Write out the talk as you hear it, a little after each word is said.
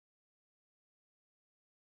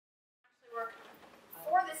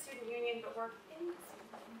student union, but we're in the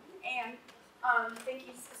student union. And thank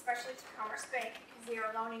you especially to Commerce Bank, because they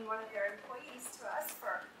are loaning one of their employees to us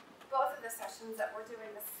for both of the sessions that we're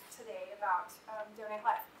doing this today about Donate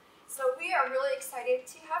Life. So we are really excited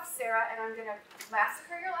to have Sarah, and I'm going to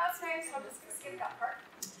massacre your last name, so I'm just going to skip that part.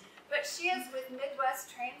 But she is with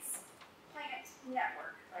Midwest Transplant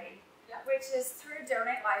Network, right? Yeah. Which is through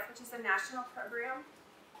Donate Life, which is a national program.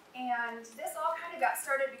 And this all kind of got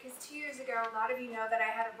started because 2 years ago, a lot of you know that I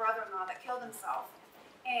had a brother-in-law that killed himself.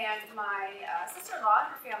 And my sister-in-law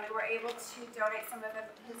and her family were able to donate some of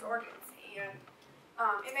his organs. And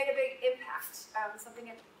it made a big impact.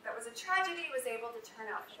 Something that was a tragedy was able to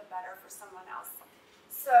turn out for the better for someone else.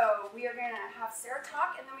 So we are going to have Sarah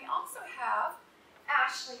talk, and then we also have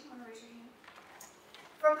Ashley, want to raise your hand,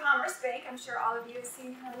 from Commerce Bank. I'm sure all of you have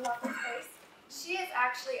seen her lovely face. She is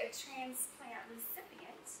actually a transplant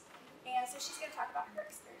recipient, and so she's going to talk about her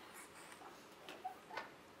experience.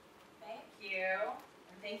 Thank you,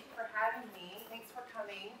 and thank you for having me. Thanks for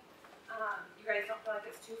coming. You guys don't feel like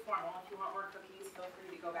it's too formal. If you want more cookies, feel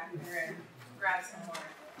free to go back there and grab some more.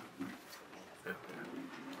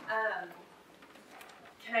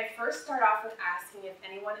 Can I first start off with asking if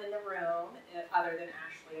anyone in the room, other than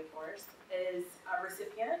Ashley, of course, is a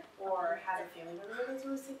recipient or has a family member that is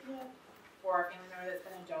a recipient, or a family member that's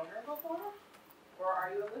been a donor before, or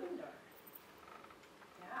are you a living donor?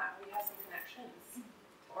 Yeah, we have some connections to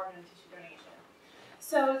organ and tissue donation.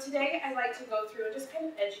 So today I'd like to go through and just kind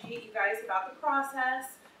of educate you guys about the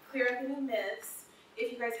process, clear up any myths.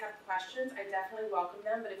 If you guys have questions, I definitely welcome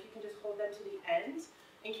them, but if you can just hold them to the end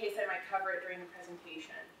in case I might cover it during the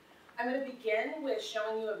presentation. I'm going to begin with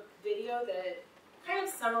showing you a video that kind of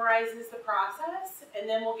summarizes the process, and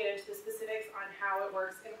then we'll get into the specifics on how it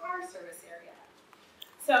works in our service area.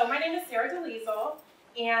 So my name is Sarah DeLiesel,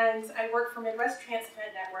 and I work for Midwest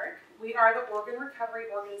Transplant Network. We are the organ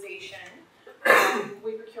recovery organization.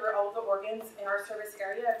 We procure all of the organs in our service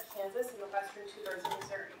area of Kansas and the western two-thirds of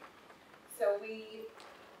Missouri. So we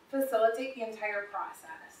facilitate the entire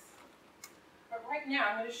process. But right now,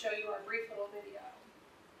 I'm going to show you our brief little video.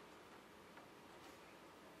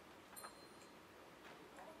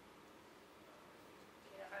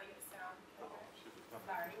 Okay, how do you sound?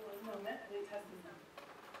 Sorry, one moment. I need to test this out.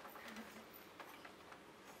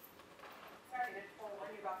 Sorry, Nicole, what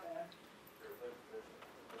are you about to...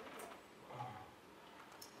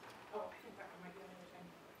 Oh, I think that one might be another thing.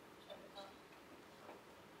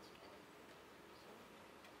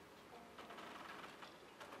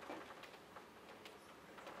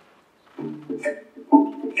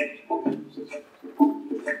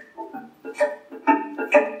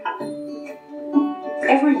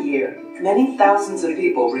 Every year, many thousands of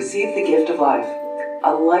people receive the gift of life,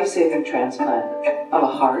 a life-saving transplant of a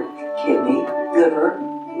heart, kidney, liver,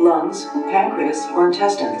 lungs, pancreas, or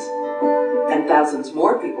intestines. And thousands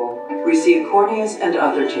more people receive corneas and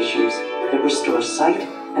other tissues that restore sight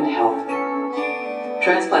and health.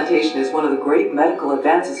 Transplantation is one of the great medical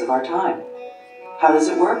advances of our time. How does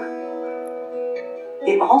it work?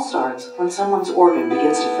 It all starts when someone's organ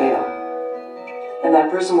begins to fail, and that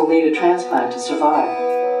person will need a transplant to survive.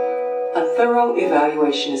 A thorough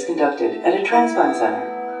evaluation is conducted at a transplant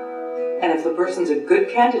center, and if the person's a good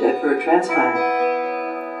candidate for a transplant,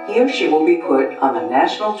 he or she will be put on the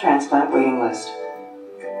National Transplant Waiting List.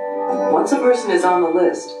 Once a person is on the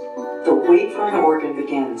list, the wait for an organ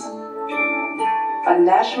begins. A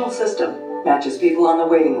national system matches people on the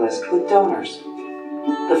waiting list with donors.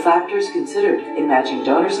 The factors considered in matching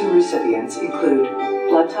donors and recipients include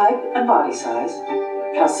blood type and body size,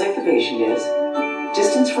 how sick the patient is,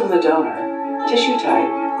 distance from the donor, tissue type,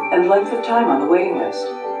 and length of time on the waiting list.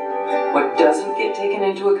 What doesn't get taken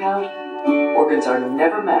into account? Organs are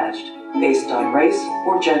never matched based on race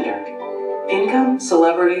or gender. Income,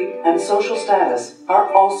 celebrity, and social status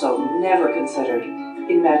are also never considered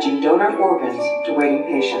in matching donor organs to waiting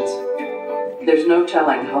patients. There's no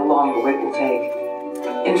telling how long the wait will take.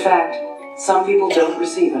 In fact, some people don't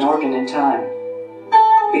receive an organ in time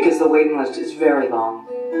because the waiting list is very long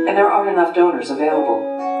and there aren't enough donors available.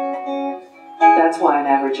 That's why an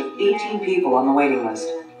average of 18 people on the waiting list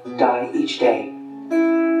die each day.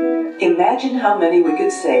 Imagine how many we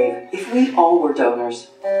could save if we all were donors.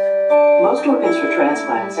 Most organs for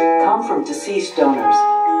transplants come from deceased donors.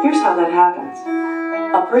 Here's how that happens.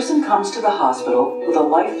 A person comes to the hospital with a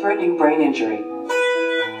life-threatening brain injury,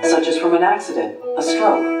 such as from an accident, a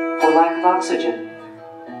stroke, or lack of oxygen.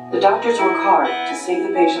 The doctors work hard to save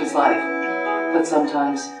the patient's life, but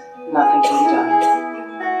sometimes nothing can be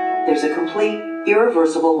done. There's a complete,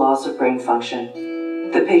 irreversible loss of brain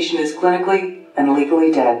function. The patient is clinically and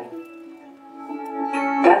legally dead.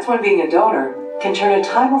 That's when being a donor can turn a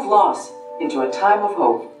time of loss into a time of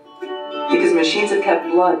hope. Because machines have kept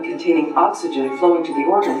blood containing oxygen flowing to the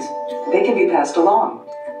organs, they can be passed along.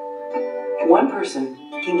 One person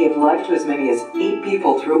can give life to as many as 8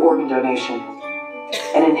 people through organ donation,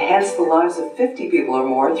 and enhance the lives of 50 people or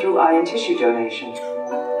more through eye and tissue donation.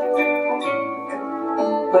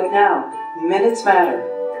 But now, minutes matter.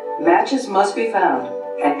 Matches must be found,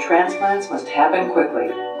 and transplants must happen quickly.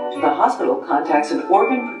 The hospital contacts an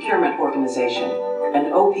organ procurement organization,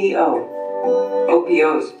 an OPO.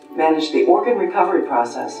 OPOs manage the organ recovery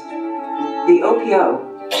process. The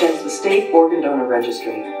OPO checks the state organ donor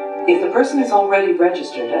registry. If the person is already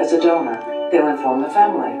registered as a donor, they'll inform the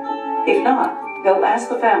family. If not, they'll ask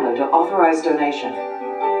the family to authorize donation.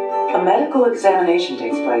 A medical examination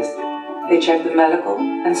takes place. They check the medical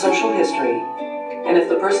and social history, and if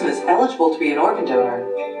the person is eligible to be an organ donor,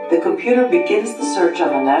 the computer begins the search on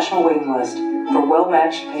the national waiting list for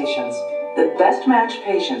well-matched patients. The best matched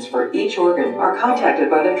patients for each organ are contacted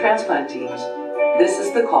by their transplant teams. This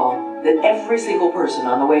is the call that every single person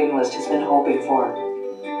on the waiting list has been hoping for.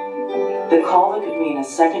 The call that could mean a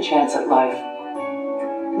second chance at life.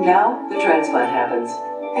 Now the transplant happens.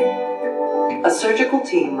 A surgical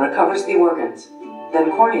team recovers the organs,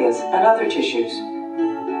 then corneas and other tissues.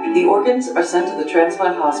 The organs are sent to the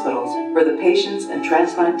transplant hospitals where the patients and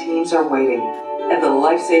transplant teams are waiting, and the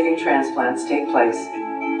life-saving transplants take place.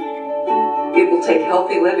 It will take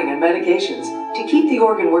healthy living and medications to keep the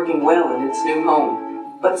organ working well in its new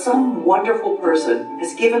home. But some wonderful person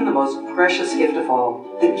has given the most precious gift of all,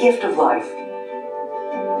 the gift of life.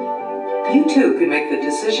 You too can make the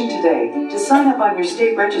decision today to sign up on your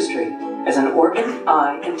state registry as an organ,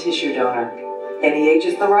 eye, and tissue donor. Any age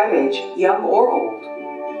is the right age, young or old.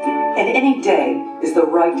 And any day is the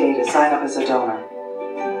right day to sign up as a donor.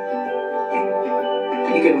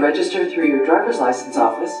 You can register through your driver's license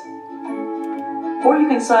office, or you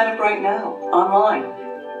can sign up right now, online.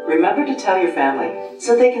 Remember to tell your family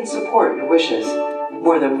so they can support your wishes.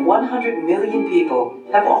 More than 100 million people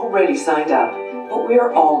have already signed up, but we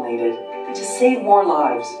are all needed to save more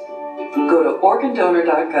lives. Go to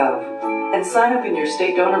organdonor.gov and sign up in your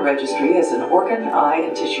state donor registry as an organ, eye,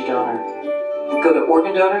 and tissue donor. Go to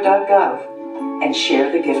organdonor.gov and share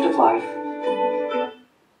the gift of life.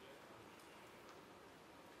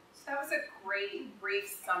 So that was a great, brief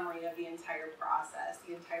summary of the entire process.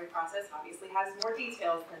 The entire process obviously has more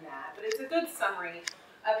details than that, but it's a good summary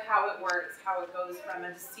of how it works, how it goes from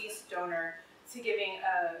a deceased donor to giving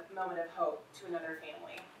a moment of hope to another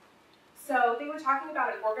family. So they were talking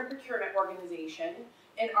about an organ procurement organization.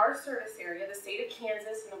 In our service area, the state of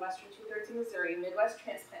Kansas and the western two-thirds of Missouri, Midwest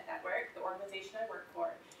Transplant Network, the organization I work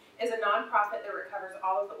for, is a nonprofit that recovers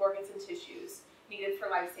all of the organs and tissues needed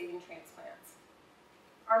for life-saving transplants.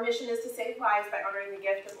 Our mission is to save lives by honoring the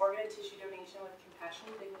gift of organ and tissue donation with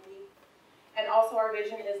compassion and dignity. And also our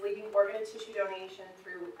vision is leading organ and tissue donation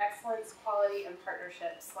through excellence, quality, and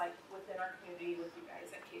partnerships like within our community with you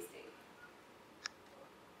guys at K-State.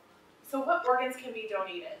 So what organs can be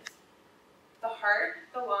donated? The heart,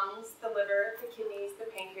 the lungs, the liver, the kidneys, the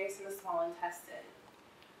pancreas, and the small intestine.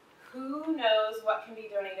 Who knows what can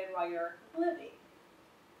be donated while you're living?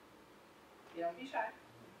 You don't be shy.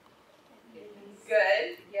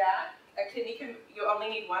 Good, yeah. A kidney you only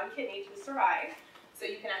need one kidney to survive. So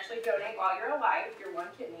you can actually donate while you're alive, your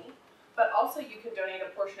one kidney, but also you can donate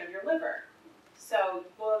a portion of your liver. So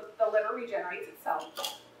the liver regenerates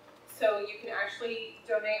itself. So you can actually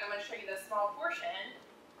donate, I'm going to show you this small portion.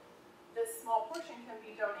 This small portion can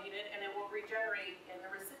be donated and it will regenerate in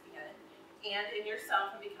the recipient and in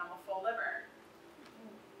yourself and become a full liver.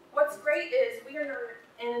 What's great is we are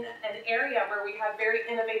in an area where we have very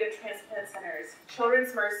innovative transplant centers.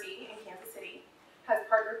 Children's Mercy in Kansas City has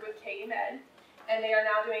partnered with KU Med, and they are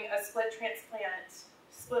now doing a split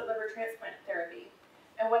liver transplant therapy.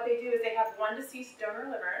 And what they do is they have one deceased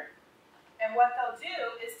donor liver, and what they'll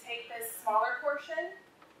do is take this smaller portion,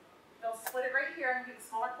 they'll split it right here and give the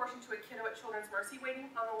smaller portion to a kiddo at Children's Mercy waiting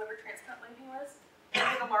on the liver transplant waiting list, and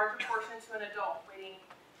give a larger portion to an adult waiting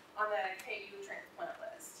on the KU transplant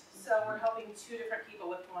list. So we're helping 2 different people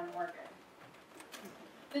with one organ.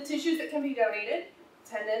 The tissues that can be donated: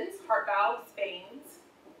 tendons, heart valves, veins,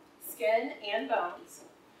 skin, and bones.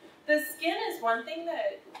 The skin is one thing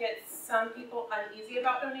that gets some people uneasy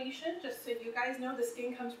about donation. Just so you guys know, the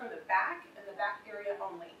skin comes from the back and the back area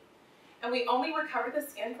only. And we only recover the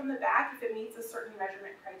skin from the back if it meets a certain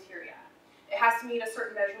measurement criteria. It has to meet a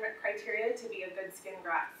certain measurement criteria to be a good skin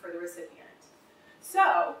graft for the recipient.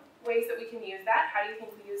 So, ways that we can use that. How do you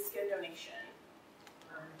think we use skin donation?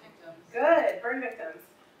 Burn victims. Good, burn victims.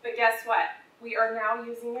 But guess what? We are now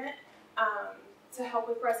using it to help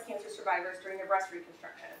with breast cancer survivors during their breast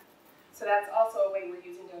reconstruction. So that's also a way we're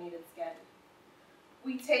using donated skin.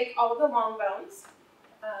 We take all of the long bones.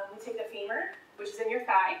 We take the femur, which is in your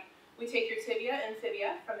thigh. We take your tibia and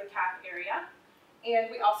fibia from the calf area.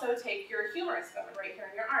 And we also take your humerus bone right here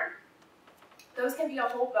in your arm. Those can be a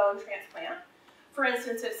whole bone transplant. For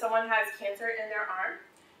instance, if someone has cancer in their arm,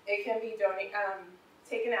 it can be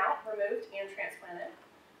taken out, removed, and transplanted.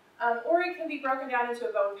 Or it can be broken down into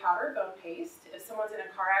a bone powder, bone paste. If someone's in a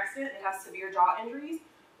car accident and has severe jaw injuries,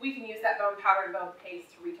 we can use that bone powder and bone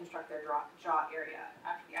paste to reconstruct their jaw area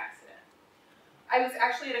after the accident. I was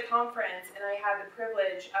actually at a conference and I had the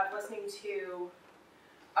privilege of listening to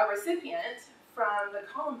a recipient from the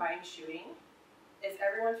Columbine shooting. Is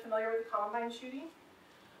everyone familiar with the Columbine shooting?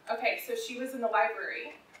 Okay, so she was in the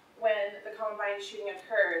library when the Columbine shooting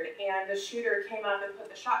occurred, and the shooter came up and put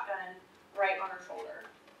the shotgun right on her shoulder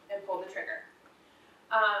and pulled the trigger.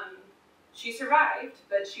 She survived,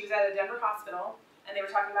 but she was at a Denver hospital, and they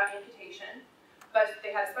were talking about amputation, but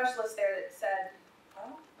they had a specialist there that said,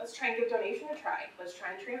 well, let's try and give donation a try. Let's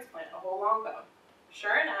try and transplant a whole long bone.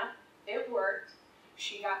 Sure enough, it worked.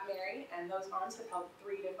 She got married, and those arms have held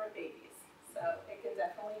 3 different babies. So it can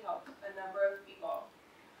definitely help a number of people.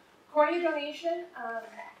 Cornea donation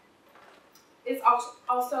is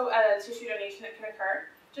also a tissue donation that can occur.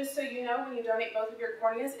 Just so you know, when you donate both of your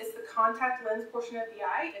corneas, it's the contact lens portion of the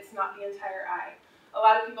eye. It's not the entire eye. A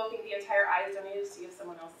lot of people think the entire eye is donated to see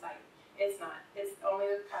someone else's sight. It's not. It's only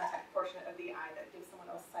the contact portion of the eye that gives someone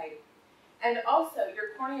else sight. And also,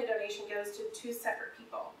 your cornea donation goes to 2 separate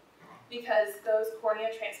people, because those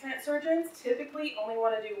cornea transplant surgeons typically only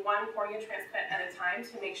want to do 1 cornea transplant at a time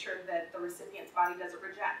to make sure that the recipient's body doesn't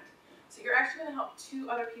reject. So you're actually going to help 2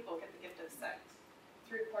 other people get the gift of sight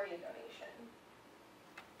through cornea donation.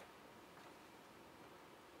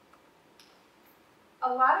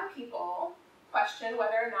 A lot of people question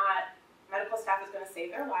whether or not medical staff is going to save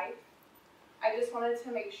their life. I just wanted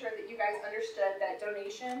to make sure that you guys understood that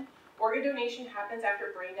organ donation happens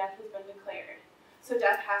after brain death has been declared. So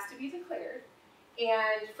death has to be declared.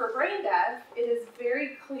 And for brain death, it is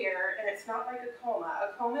very clear, and it's not like a coma.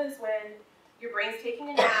 A coma is when your brain's taking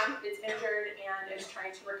a nap, it's injured, and it's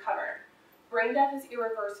trying to recover. Brain death is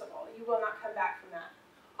irreversible. You will not come back from that.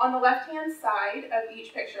 On the left-hand side of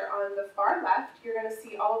each picture, on the far left, you're going to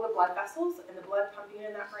see all of the blood vessels and the blood pumping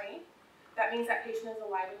in that brain. That means that patient is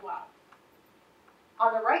alive and well.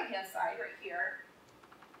 On the right-hand side, right here,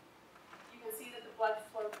 you can see that the blood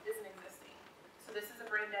flow isn't existing. So this is a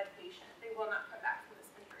brain-dead patient. They will not come back from this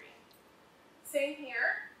injury. Same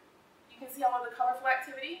here. You can see all of the colorful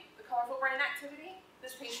activity, the colorful brain activity.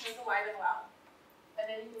 This patient is alive and well. And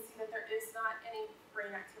then you can see that there is not any brain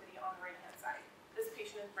activity on the right-hand side. This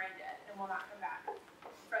patient is brain-dead and will not come back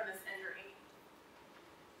from this injury.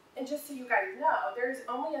 And just so you guys know, there's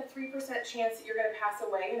only a 3% chance that you're going to pass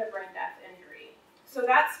away in a brain death injury. So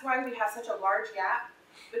that's why we have such a large gap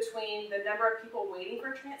between the number of people waiting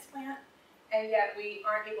for a transplant, and yet we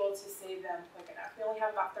aren't able to save them quick enough. We only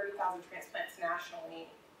have about 30,000 transplants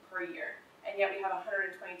nationally per year, and yet we have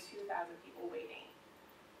 122,000 people waiting.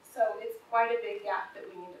 So it's quite a big gap that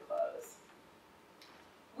we need to close.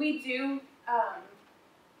 We do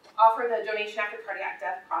offer the donation after cardiac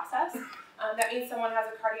death process. That means someone has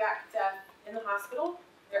a cardiac death in the hospital.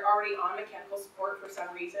 They're already on mechanical support for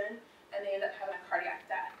some reason, and they end up having a cardiac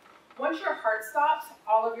death. Once your heart stops,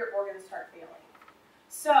 all of your organs start failing.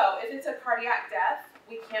 So if it's a cardiac death,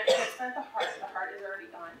 we can't transplant the heart. The heart is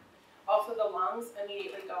already gone. Also, the lungs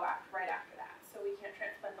immediately go right after that. So we can't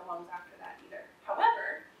transplant the lungs after that either.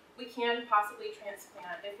 However, we can possibly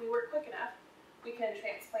transplant, if we work quick enough, we can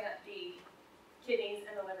transplant the kidneys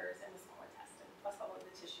and the livers and the small intestine, plus all of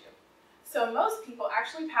the tissue. So most people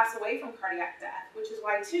actually pass away from cardiac death, which is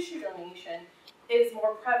why tissue donation is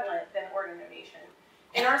more prevalent than organ donation.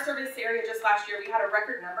 In our service area just last year, we had a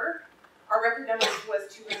record number. Our record number was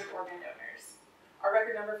 200 organ donors. Our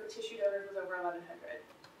record number for tissue donors was over 1,100.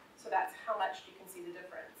 So that's how much you can see the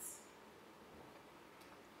difference.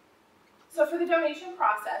 So for the donation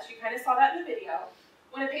process, you kind of saw that in the video.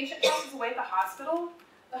 When a patient passes away at the hospital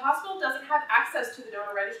doesn't have access to the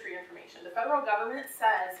donor registry information. The federal government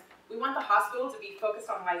says, we want the hospital to be focused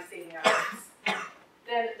on life-saving efforts.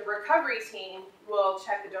 Then the recovery team will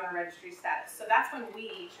check the donor registry status. So that's when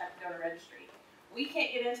we check the donor registry. We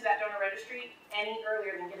can't get into that donor registry any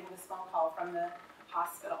earlier than getting this phone call from the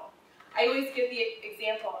hospital. I always give the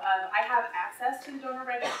example of, I have access to the donor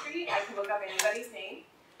registry. I can look up anybody's name.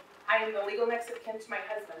 I am the legal next of kin to my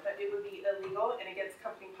husband, but it would be illegal and against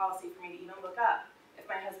company policy for me to even look up if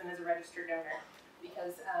my husband is a registered donor,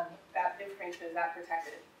 because that information is that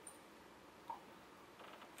protected.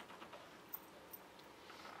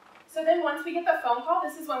 So then once we get the phone call,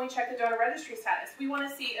 this is when we check the donor registry status. We want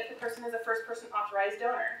to see if the person is a first person authorized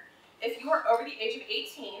donor. If you are over the age of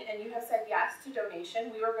 18 and you have said yes to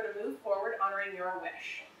donation, we are going to move forward honoring your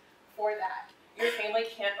wish for that. Your family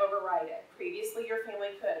can't override it. Previously, your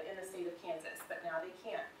family could in the state of Kansas, but now they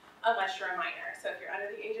can't unless you're a minor. So if you're under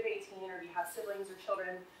the age of 18 or you have siblings or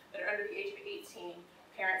children that are under the age of 18,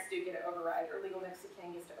 parents do get to override, or legal next of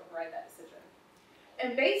kin gets to override that decision.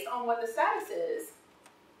 And based on what the status is,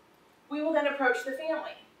 we will then approach the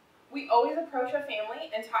family. We always approach a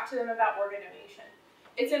family and talk to them about organ donation.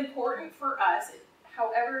 It's important for us,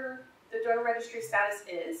 however the donor registry status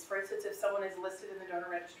is, for instance, if someone is listed in the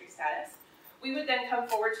donor registry status, we would then come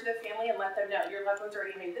forward to the family and let them know your loved one's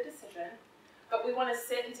already made the decision, but we want to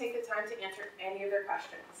sit and take the time to answer any of their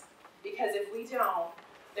questions. Because if we don't,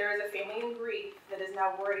 there is a family in grief that is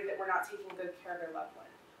now worried that we're not taking good care of their loved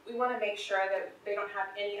one. We want to make sure that they don't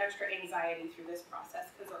have any extra anxiety through this process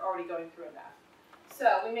because they're already going through enough.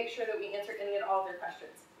 So we make sure that we answer any and all of their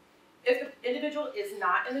questions. If the individual is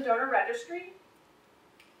not in the donor registry,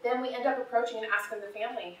 then we end up approaching and asking the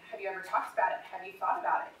family, have you ever talked about it? Have you thought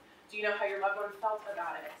about it? Do you know how your loved one felt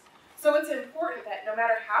about it? So it's important that no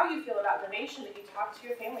matter how you feel about donation, that you talk to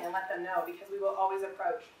your family and let them know, because we will always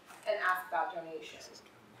approach and ask about donation.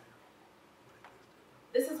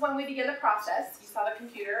 This is when we begin the process. You saw the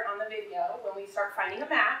computer on the video, when we start finding a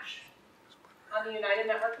match on the United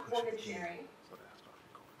Network of Organ Sharing.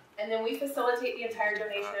 And then we facilitate the entire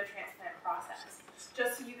donation and transplant process.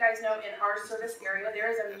 Just so you guys know, in our service area,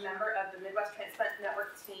 there is a member of the Midwest Transplant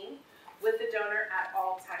Network team with the donor at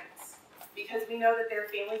all times. Because we know that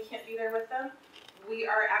their family can't be there with them, we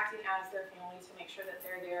are acting as their family to make sure that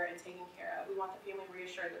they're there and taken care of. We want the family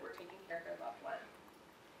reassured that we're taking care of their loved one.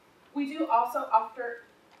 We do also offer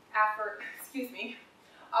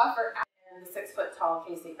and the 6-foot-tall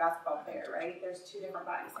K-State basketball player, right? There's 2 different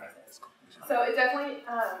body sizes. So it definitely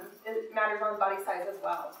it matters on the body size as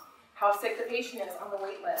well. How sick the patient is on the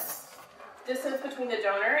wait list. Distance between the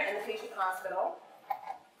donor and the patient hospital.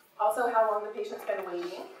 Also how long the patient's been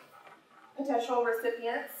waiting. Potential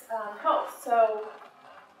recipients' health. So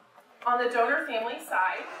on the donor family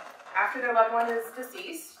side, after their loved one is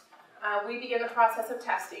deceased, we begin the process of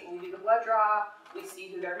testing. We do the blood draw, we see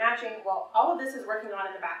who they're matching. Well, all of this is working on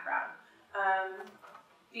in the background.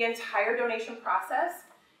 The entire donation process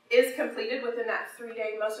is completed within that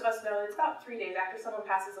 3-day, most of us know it's about 3 days after someone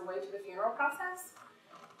passes away to the funeral process.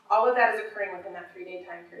 All of that is occurring within that 3-day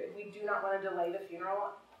time period. We do not want to delay the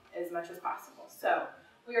funeral as much as possible. So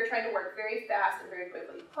we are trying to work very fast and very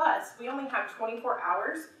quickly. Plus, we only have 24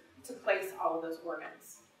 hours to place all of those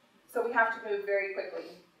organs. So we have to move very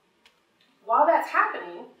quickly. While that's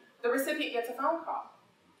happening, the recipient gets a phone call.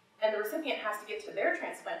 And the recipient has to get to their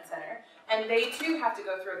transplant center, and they too have to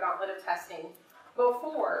go through a gauntlet of testing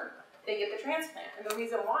before they get the transplant. And the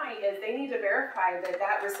reason why is they need to verify that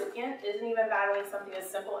that recipient isn't even battling something as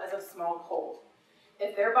simple as a small cold.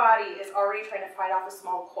 If their body is already trying to fight off a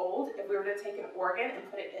small cold, if we were to take an organ and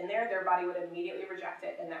put it in there, their body would immediately reject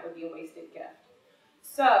it, and that would be a wasted gift.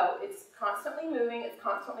 So it's constantly moving, it's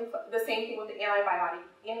constantly, the same thing with the antibodies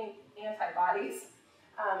and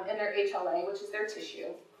their HLA, which is their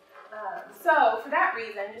tissue. So for that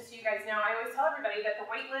reason, just so you guys know, I always tell everybody that the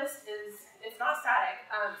wait list it's not static,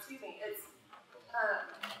 it's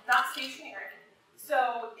not stationary.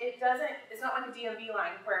 So it's not like a DMV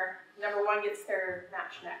line where number 1 gets their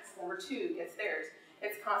match next, number 2 gets theirs.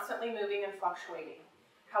 It's constantly moving and fluctuating.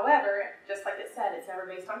 However, just like it said, it's never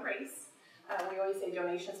based on race. We always say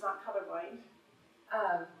donation's not colorblind.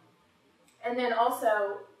 And then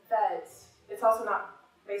also that it's also not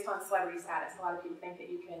based on celebrity status. A lot of people think that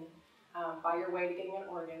you can buy your way to getting an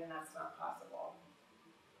organ, and that's not possible.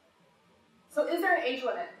 So is there an age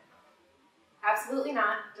limit? Absolutely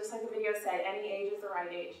not. Just like the video said, any age is the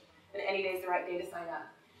right age, and any day is the right day to sign up.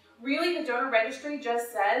 Really, the donor registry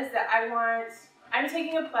just says that I'm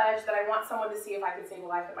taking a pledge that I want someone to see if I can save a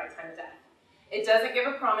life at my time of death. It doesn't give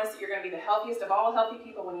a promise that you're going to be the healthiest of all healthy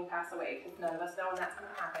people when you pass away, because none of us know when that's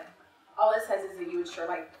going to happen. All it says is that you would sure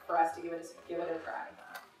like for us to give it a try.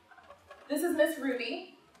 This is Miss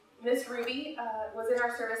Ruby. Miss Ruby was in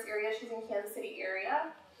our service area. She's in Kansas City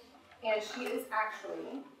area, and she is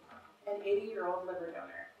actually an 80-year-old liver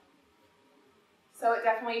donor. So it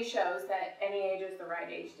definitely shows that any age is the right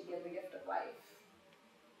age to give the gift of life.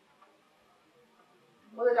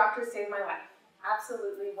 Will the doctor save my life?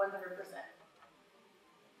 Absolutely, 100%.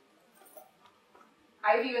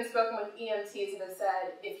 I've even spoken with EMTs that have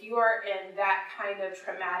said, if you are in that kind of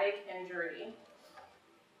traumatic injury,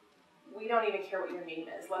 we don't even care what your name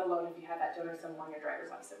is, let alone if you have that donor symbol on your driver's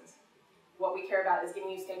license. What we care about is getting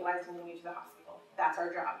you stabilized and getting you to the hospital. That's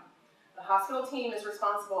our job. The hospital team is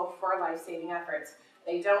responsible for life-saving efforts.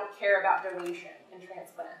 They don't care about donation and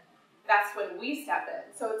transplant. That's when we step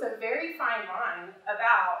in. So it's a very fine line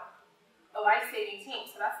about a life-saving team.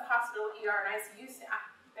 So that's the hospital, ER, and ICU staff.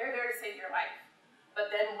 They're there to save your life. But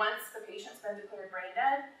then once the patient's been declared brain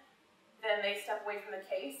dead, then they step away from the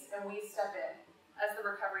case and we step in as the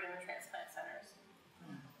recovery and the transplant centers.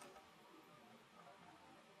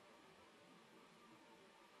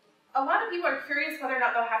 A lot of people are curious whether or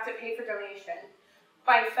not they'll have to pay for donation.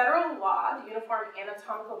 By federal law, the Uniform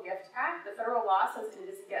Anatomical Gift Act, the federal law says it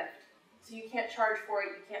is a gift. So you can't charge for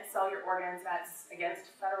it, you can't sell your organs, that's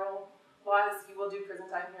against federal laws. You will do prison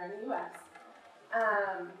time here in the US.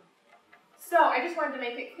 So I just wanted to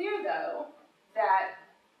make it clear though, that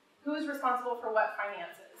who is responsible for what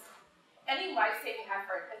finances. Any life-saving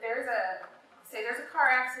effort, if there's say there's a car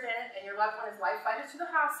accident and your loved one is life-flighted to the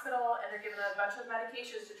hospital and they're given a bunch of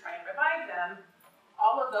medications to try and revive them,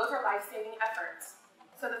 all of those are life-saving efforts.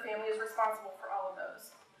 So the family is responsible for all of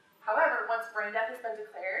those. However, once brain death has been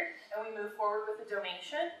declared and we move forward with the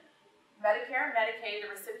donation, Medicare, Medicaid, the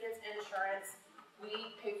recipient's insurance,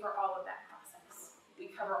 we pay for all of that process.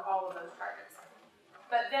 We cover all of those charges.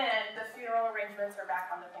 But then the funeral arrangements are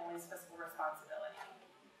back on the family's fiscal responsibility.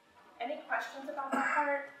 Any questions about that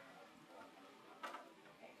part?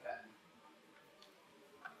 Okay, good.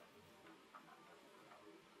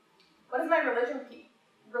 What does my religion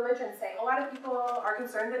say? A lot of people are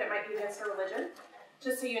concerned that it might be against their religion.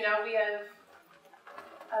 Just so you know, we have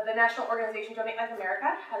the National Organization Donate Like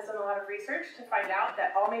America has done a lot of research to find out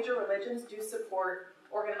that all major religions do support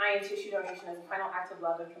organ, eye, and tissue donation as a final act of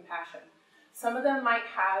love and compassion. Some of them might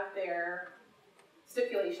have their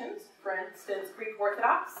stipulations. For instance, Greek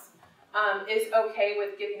Orthodox is okay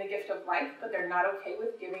with giving the gift of life, but they're not okay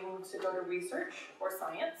with giving to go to research or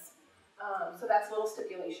science. So that's a little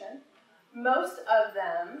stipulation. Most of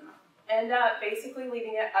them end up basically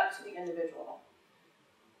leaving it up to the individual.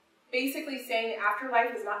 Basically saying the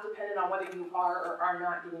afterlife is not dependent on whether you are or are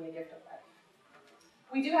not giving the gift of life.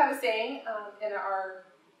 We do have a saying in our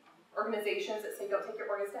organizations that say, don't take your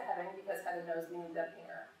organs to heaven because heaven knows we need them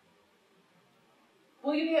here.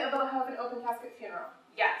 Will you be able to have an open casket funeral?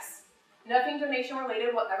 Yes. Nothing donation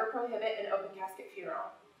related will ever prohibit an open casket funeral.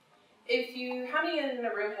 How many in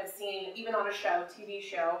the room have seen, even on a show, TV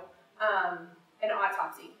show, an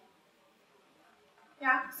autopsy?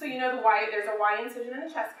 Yeah, so you know there's a Y incision in the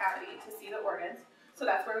chest cavity to see the organs. So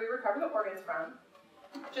that's where we recover the organs from.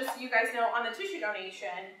 Just so you guys know, on the tissue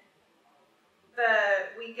donation,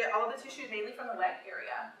 we get all of the tissue mainly from the leg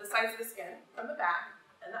area, the sides of the skin, from the back,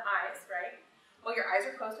 and the eyes, right? Well, your eyes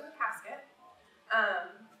are closed in the casket.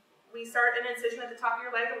 We start an incision at the top of your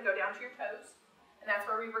leg and we go down to your toes, and that's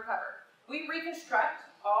where we recover. We reconstruct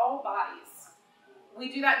all bodies. We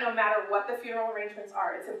do that no matter what the funeral arrangements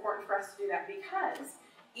are. It's important for us to do that because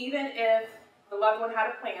even if the loved one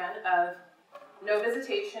had a plan of no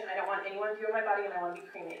visitation, I don't want anyone viewing my body and I want to be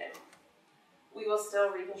cremated, we will still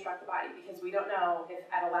reconstruct the body because we don't know if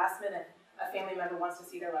at a last minute a family member wants to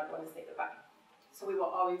see their loved one and say goodbye. So we will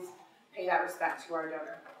always pay that respect to our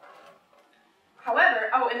donor. However,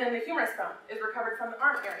 and then the humerus bone is recovered from the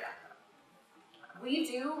arm area. We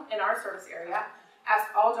do, in our service area, ask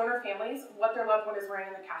all donor families what their loved one is wearing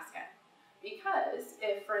in the casket. Because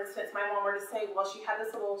if, for instance, my mom were to say, well, she had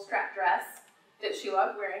this little strap dress that she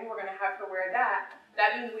loved wearing, we're going to have her wear that.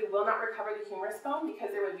 That means we will not recover the humerus bone because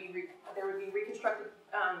there would be reconstructed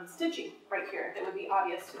stitching right here that would be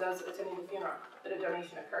obvious to those attending the funeral that a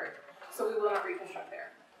donation occurred. So we will not reconstruct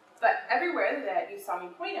there. But everywhere that you saw me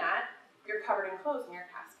point at, you're covered in clothes in your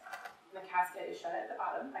casket. And the casket is shut at the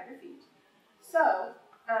bottom by your feet. So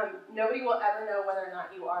nobody will ever know whether or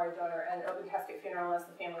not you are a donor at an open casket funeral unless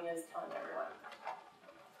the family is telling everyone.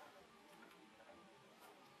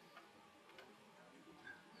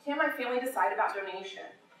 Can my family decide about donation?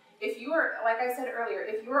 If you are, like I said earlier,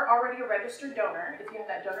 if you are already a registered donor, if you have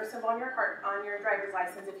that donor symbol on your driver's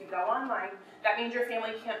license, if you go online, that means your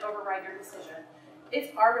family can't override your decision.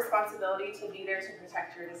 It's our responsibility to be there to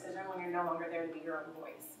protect your decision when you're no longer there to be your own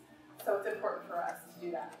voice. So it's important for us to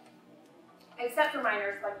do that. Except for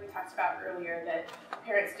minors, like we talked about earlier, that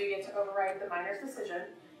parents do get to override the minor's decision.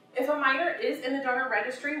 If a minor is in the donor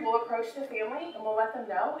registry, we'll approach the family and we'll let them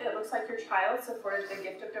know it looks like your child supported the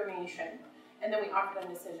gift of donation, and then we offer them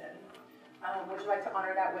a decision. Would you like to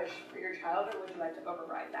honor that wish for your child, or would you like to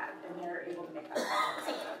override that? And they're able to make that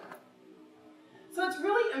decision. So it's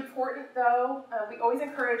really important, though, we always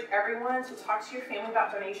encourage everyone to talk to your family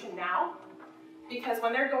about donation now, because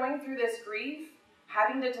when they're going through this grief,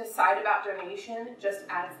 having to decide about donation just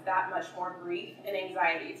adds that much more grief and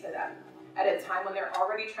anxiety to them at a time when they're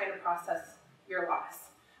already trying to process your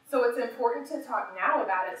loss. So it's important to talk now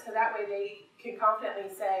about it so that way they can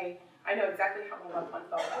confidently say, I know exactly how my loved one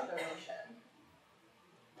felt about donation.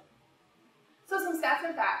 So some stats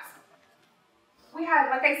and facts. We had,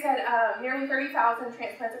 like I said, nearly 30,000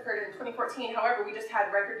 transplants occurred in 2014. However, we just had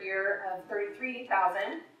a record year of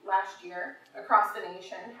 33,000 last year across the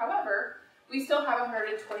nation. However, we still have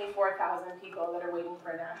 124,000 people that are waiting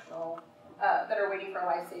for a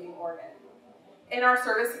life-saving organ. In our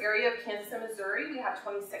service area of Kansas and Missouri, we have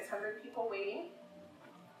 2,600 people waiting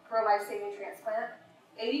for a life-saving transplant.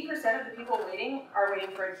 80% of the people waiting are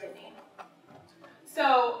waiting for a kidney.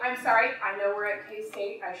 So, I'm sorry, I know we're at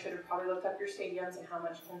K-State. I should have probably looked up your stadiums and how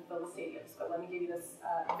much can fill the stadiums, but let me give you this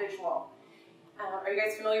visual. Are you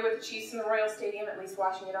guys familiar with the Chiefs and the Royal Stadium, at least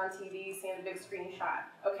watching it on TV, seeing the big screen shot?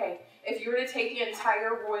 Okay, if you were to take the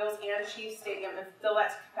entire Royals and Chiefs Stadium and fill that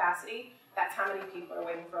to capacity, that's how many people are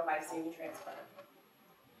waiting for a life-saving transplant.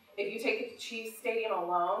 If you take the Chiefs Stadium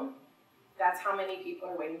alone, that's how many people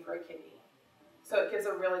are waiting for a kidney. So it gives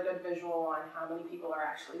a really good visual on how many people are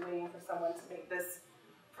actually waiting for someone to make this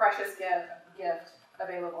precious gift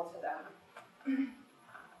available to them.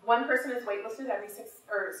 One person is waitlisted every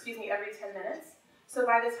 10 minutes. So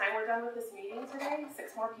by the time we're done with this meeting today,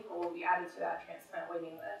 6 more people will be added to that transplant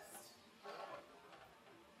waiting list.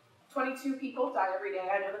 22 people die every day.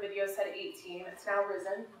 I know the video said 18. It's now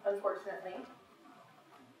risen, unfortunately.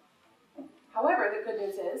 However, the good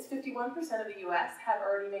news is 51% of the U.S. have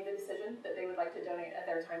already made the decision that they would like to donate at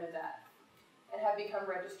their time of death and have become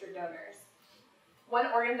registered donors.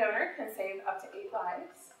 One organ donor can save up to 8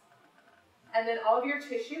 lives, and then all of your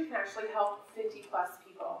tissue can actually help 50 plus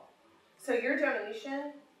people. So your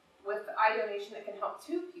donation with the eye donation that can help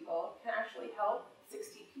 2 people can actually help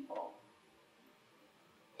 60 people.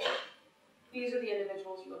 These are the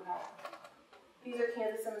individuals you will help. These are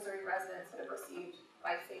Kansas and Missouri residents that have received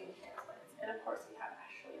life-saving transplants. And of course, we have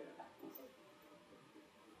Ashley in the back.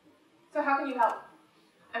 So how can you help?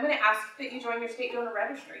 I'm going to ask that you join your state donor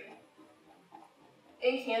registry.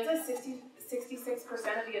 In Kansas, 66%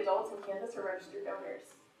 of the adults in Kansas are registered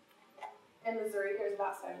donors. In Missouri, there's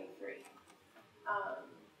about 73.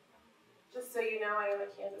 Just so you know, I am a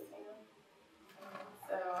Kansas fan.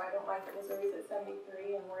 So I don't like that Missouri's at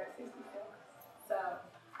 73 and we're at 66. So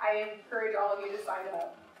I encourage all of you to sign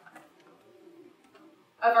up.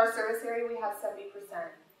 Of our service area, we have 70%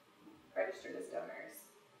 registered as donors.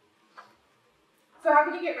 So how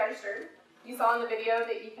can you get registered? You saw in the video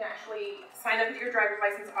that you can actually sign up at your driver's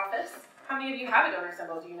license office. How many of you have a donor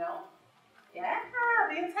symbol, do you know? Yeah,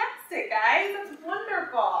 fantastic, guys. That's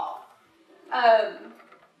wonderful.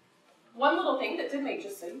 One little thing that did make,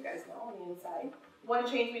 just so you guys know on the inside, one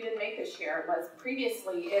change we did make this year was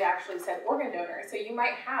previously it actually said organ donor. So you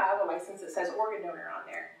might have a license that says organ donor on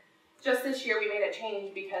there. Just this year we made a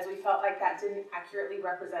change because we felt like that didn't accurately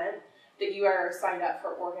represent that you are signed up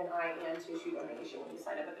for organ, eye, and tissue donation when you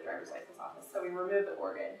sign up at the driver's license office. So we removed the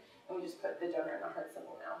organ and we just put the donor and the heart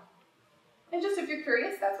symbol now. And just if you're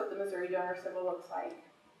curious, that's what the Missouri donor symbol looks like.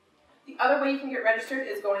 The other way you can get registered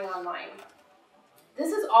is going online.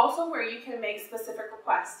 This is also where you can make specific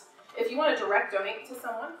requests. If you want to direct donate to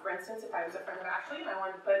someone, for instance, if I was a friend of Ashley and I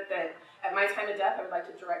wanted to put that at my time of death I would like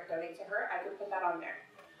to direct donate to her, I could put that on there.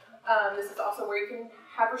 This is also where you can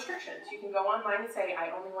have restrictions. You can go online and say,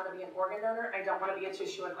 I only want to be an organ donor, I don't want to be a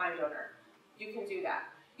tissue and eye donor. You can do that.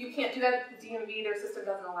 You can't do that at the DMV, their system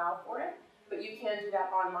doesn't allow for it, but you can do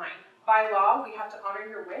that online. By law, we have to honor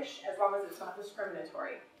your wish as long as it's not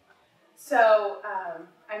discriminatory. So,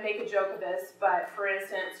 I make a joke of this, but for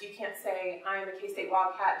instance, you can't say, I am a K-State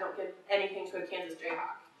Wildcat, don't give anything to a Kansas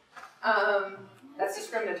Jayhawk. That's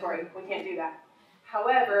discriminatory, we can't do that.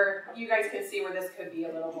 However, you guys can see where this could be a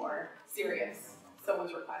little more serious,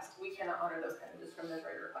 someone's request. We cannot honor those kind of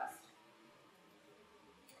discriminatory requests.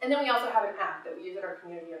 And then we also have an app that we use at our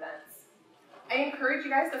community events. I encourage you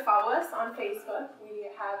guys to follow us on Facebook. We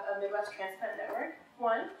have a Midwest Transplant Network,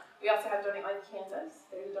 one. We also have Donate Life Kansas.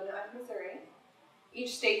 There's a Donate Life Missouri.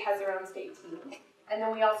 Each state has their own state team. And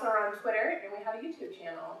then we also are on Twitter, and we have a YouTube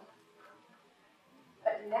channel.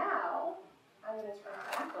 But now, I'm going to turn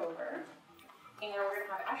it back over. And we're going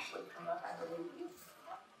to have Ashley come up, I believe.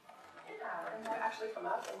 Yeah, we're going to have Ashley come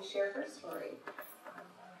up and share her story.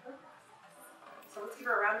 So let's give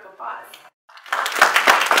her a round of applause.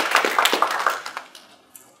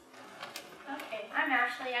 Okay, I'm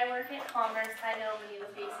Ashley. I work at Commerce. I know many of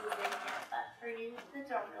the faces in here, but for you that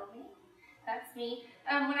don't know me, that's me.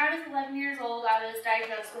 When I was 11 years old, I was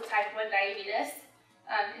diagnosed with type 1 diabetes,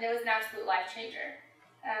 and it was an absolute life changer.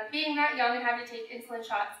 Being that young and having to take insulin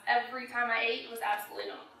shots every time I ate was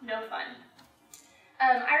absolutely no fun.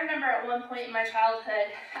 I remember at one point in my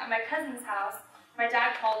childhood, at my cousin's house, my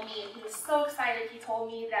dad called me and he was so excited. He told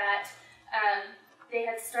me that they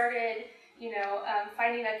had started,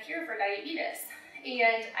 finding a cure for diabetes.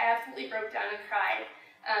 And I absolutely broke down and cried,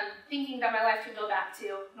 thinking that my life could go back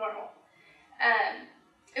to normal.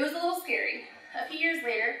 It was a little scary. A few years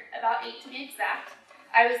later, about 8 to be exact,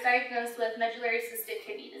 I was diagnosed with medullary cystic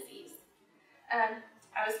kidney disease.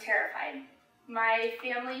 I was terrified. My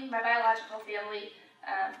family, my biological family,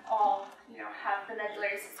 all have the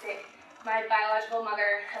medullary cystic. My biological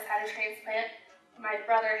mother has had a transplant. My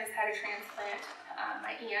brother has had a transplant.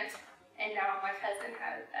 My aunt, and now my cousin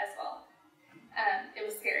has as well. It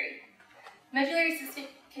was scary. Medullary cystic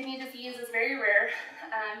kidney disease is very rare.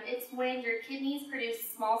 It's when your kidneys produce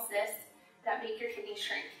small cysts that make your kidneys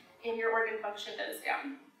shrink and your organ function goes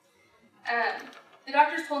down. The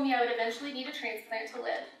doctors told me I would eventually need a transplant to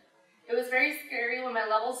live. It was very scary when my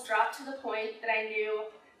levels dropped to the point that I knew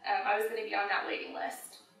I was going to be on that waiting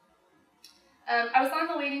list. I was on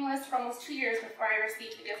the waiting list for almost 2 years before I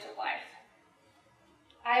received the gift of life.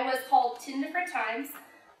 I was called 10 different times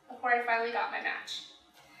before I finally got my match.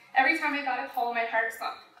 Every time I got a call, my heart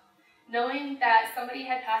sunk. Knowing that somebody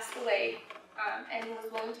had passed away and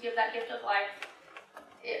was willing to give that gift of life,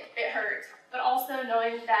 it hurt. But also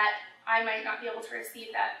knowing that I might not be able to receive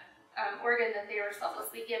that organ that they were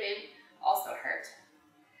selflessly giving also hurt.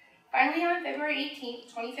 Finally, on February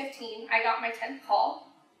 18th, 2015, I got my 10th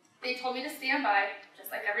call. They told me to stand by,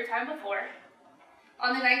 just like every time before.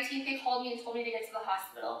 On the 19th, they called me and told me to get to the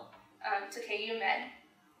hospital, to KU Med.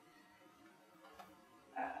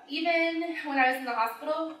 Even when I was in the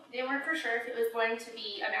hospital, they weren't for sure if it was going to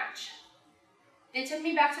be a match. They took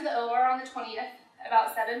me back to the OR on the 20th,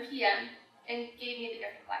 about 7 p.m., and gave me the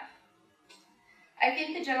gift of life. I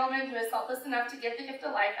thank the gentleman who was selfless enough to give the gift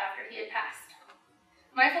of life after he had passed.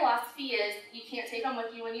 My philosophy is, you can't take them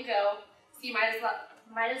with you when you go, so you might as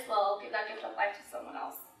well give that gift of life to someone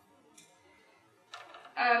else.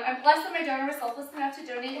 I'm blessed that my donor was selfless enough to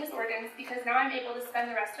donate his organs because now I'm able to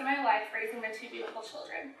spend the rest of my life raising my 2 beautiful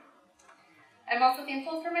children. I'm also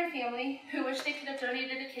thankful for my family who wish they could have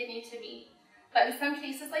donated a kidney to me, but in some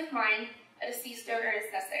cases like mine, a deceased donor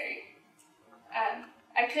is necessary.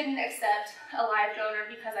 I couldn't accept a live donor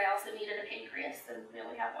because I also needed a pancreas and we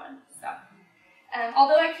only have one. So,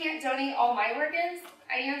 although I can't donate all my organs,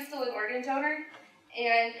 I am still an organ donor.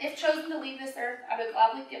 And if chosen to leave this earth, I would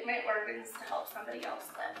gladly give my organs to help somebody else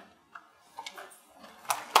live.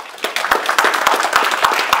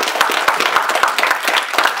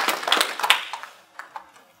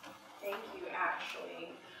 Thank you,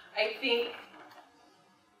 Ashley. I think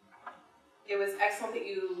it was excellent that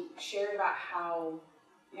you shared about how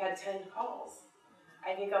you had 10 calls.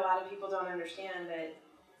 I think a lot of people don't understand that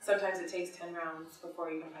sometimes it takes 10 rounds before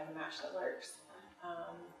you can find a match that works.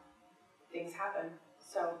 Things happen.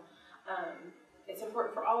 So it's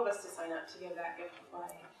important for all of us to sign up to give that gift of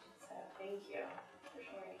life. So thank you for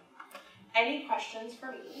sharing. Any questions for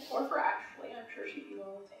me or for Ashley? I'm sure she'd be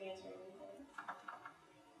willing to answer anything.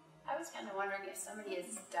 I was kind of wondering if somebody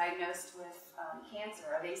is diagnosed with cancer,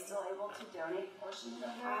 are they still able to donate portions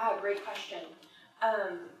of that? Great question.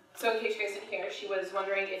 So in case you guys didn't hear, she was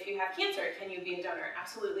wondering if you have cancer, can you be a donor?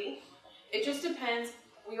 Absolutely. It just depends.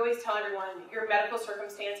 We always tell everyone your medical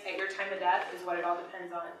circumstance at your time of death is what it all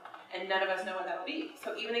depends on. And none of us know what that'll be.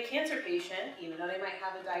 So even a cancer patient, even though they might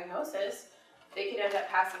have a diagnosis, they could end up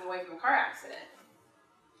passing away from a car accident.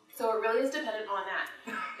 So it really is dependent on that.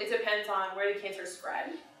 It depends on where the cancer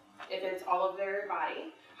spread, if it's all of their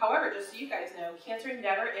body. However, just so you guys know, cancer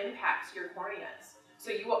never impacts your corneas.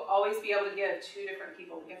 So you will always be able to give 2 different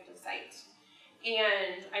people the gift of sight.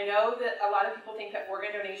 And I know that a lot of people think that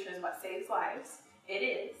organ donation is what saves lives. It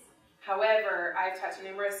is. However, I've talked to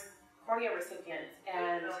numerous cornea recipients,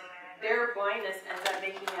 and their blindness ends up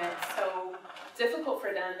making it so difficult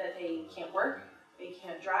for them that they can't work, they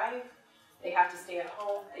can't drive, they have to stay at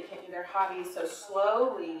home, they can't do their hobbies. So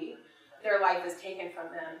slowly, their life is taken from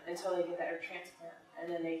them until they get that transplant. And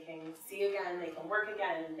then they can see again, they can work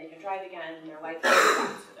again, they can drive again, and their life comes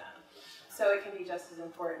back to them. So it can be just as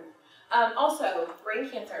important. Also, brain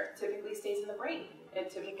cancer typically stays in the brain. It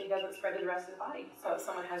typically doesn't spread to the rest of the body. So if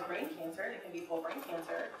someone has brain cancer, and it can be full brain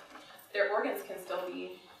cancer, their organs can still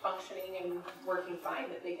be functioning and working fine,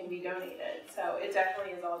 that they can be donated. So it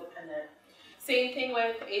definitely is all dependent. Same thing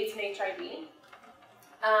with AIDS and HIV.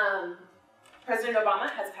 President Obama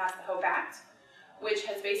has passed the HOPE Act, which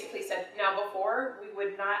has basically said, now before we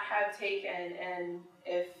would not have taken, and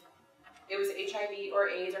if it was HIV or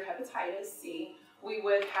AIDS or hepatitis C, we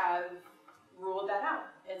would have ruled that out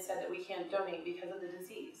and said that we can't donate because of the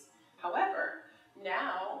disease. However,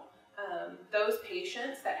 now those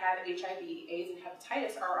patients that have HIV, AIDS, and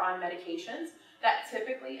hepatitis are on medications that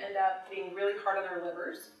typically end up being really hard on their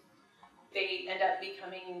livers. They end up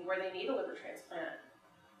becoming where they need a liver transplant.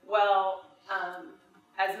 Well,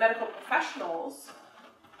 as medical professionals,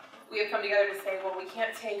 we have come together to say, well, we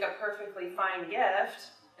can't take a perfectly fine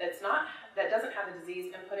gift that doesn't have a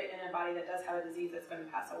disease and put it in a body that does have a disease that's going to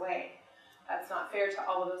pass away. That's not fair to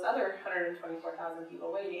all of those other 124,000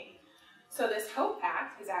 people waiting. So this HOPE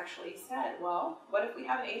Act has actually said, well, what if we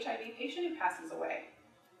have an HIV patient who passes away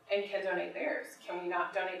and can donate theirs? Can we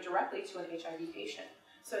not donate directly to an HIV patient?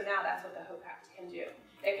 So now that's what the HOPE Act can do.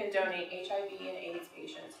 It can donate HIV and AIDS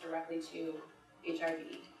patients directly to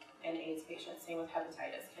HIV and AIDS patients. Same with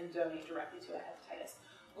hepatitis, can donate directly to a hepatitis.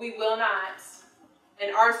 We will not,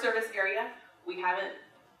 in our service area, we haven't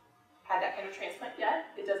had that kind of transplant yet.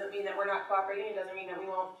 It doesn't mean that we're not cooperating. It doesn't mean that we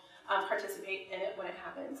won't participate in it when it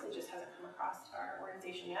happens. It just hasn't come across our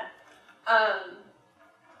organization yet.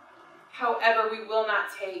 However, we will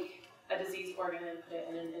not take a diseased organ and put it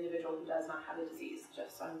in an individual who does not have the disease,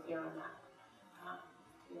 just so I'm clear on that.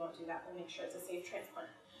 We won't do that. We'll make sure it's a safe transplant.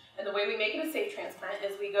 And the way we make it a safe transplant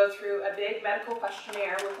is we go through a big medical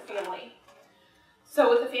questionnaire with the family. So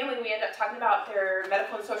with the family, we end up talking about their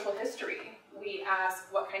medical and social history. We ask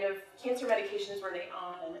what kind of cancer medications were they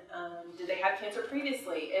on, did they have cancer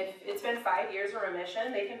previously? If it's been 5 years of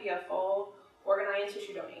remission, they can be a full organ eye and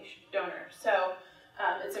tissue donor. So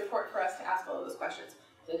it's important for us to ask all of those questions.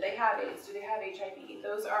 Did they have AIDS? Do they have HIV?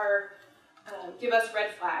 Those are, give us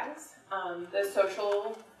red flags. The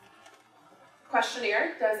social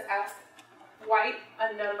questionnaire does ask quite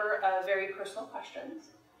a number of very personal questions.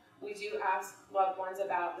 We do ask loved ones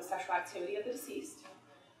about the sexual activity of the deceased.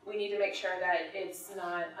 We need to make sure that it's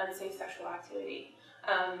not unsafe sexual activity.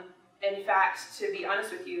 In fact, to be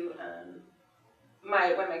honest with you,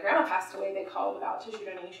 when my grandma passed away, they called about tissue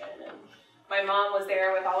donation, and my mom was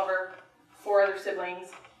there with all of her 4 other siblings,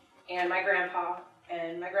 and my grandpa,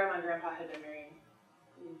 and my grandma and grandpa had been married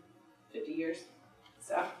 50 years,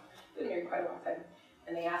 so been married quite a long time.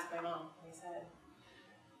 And they asked my mom, and they said,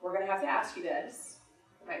 we're going to have to ask you this.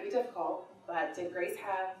 It might be difficult, but did Grace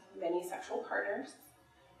have many sexual partners?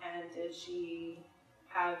 And did she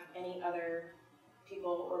have any other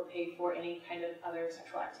people or pay for any kind of other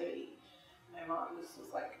sexual activity? My mom just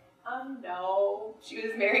was like, no. She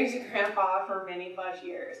was married to Grandpa for many plus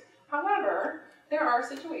years. However, there are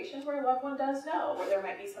situations where a loved one does know, where there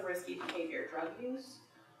might be some risky behavior, drug use,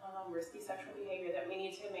 risky sexual behavior that we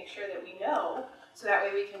need to make sure that we know, so that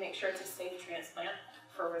way we can make sure it's a safe transplant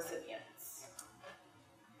for recipients.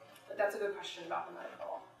 But that's a good question about the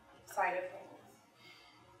medical side of things.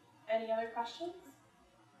 Any other questions?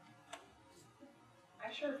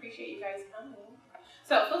 I sure appreciate you guys coming.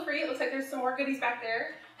 So feel free, it looks like there's some more goodies back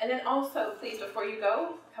there. And then also, please, before you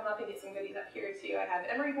go, come up and get some goodies up here too. I have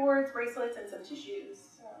emery boards, bracelets, and some tissues.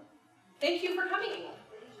 So, thank you for coming.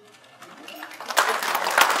 If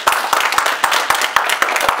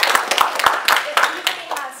anybody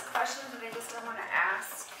has questions that they just don't want to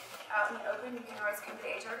ask out in the open, you can always come to the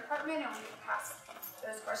HR department and we can pass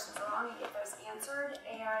those questions along and get those answered.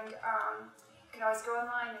 And you can always go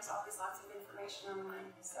online. There's always lots of information online.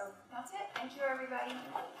 So that's it. Thank you, everybody.